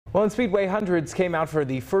Well, in Speedway, hundreds came out for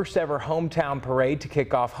the first ever hometown parade to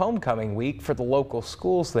kick off homecoming week for the local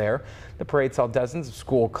schools there. The parade saw dozens of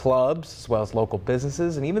school clubs, as well as local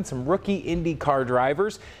businesses, and even some rookie Indy car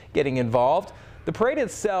drivers getting involved. The parade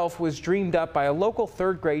itself was dreamed up by a local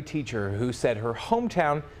third grade teacher who said her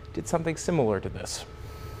hometown did something similar to this.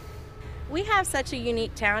 We have such a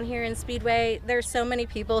unique town here in Speedway. There's so many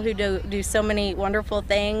people who do so many wonderful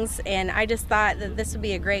things, and I just thought that this would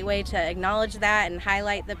be a great way to acknowledge that and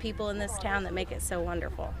highlight the people in this town that make it so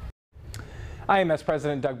wonderful. IMS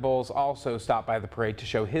President Doug Bowles also stopped by the parade to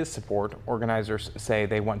show his support. Organizers say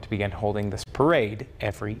they want to begin holding this parade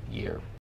every year.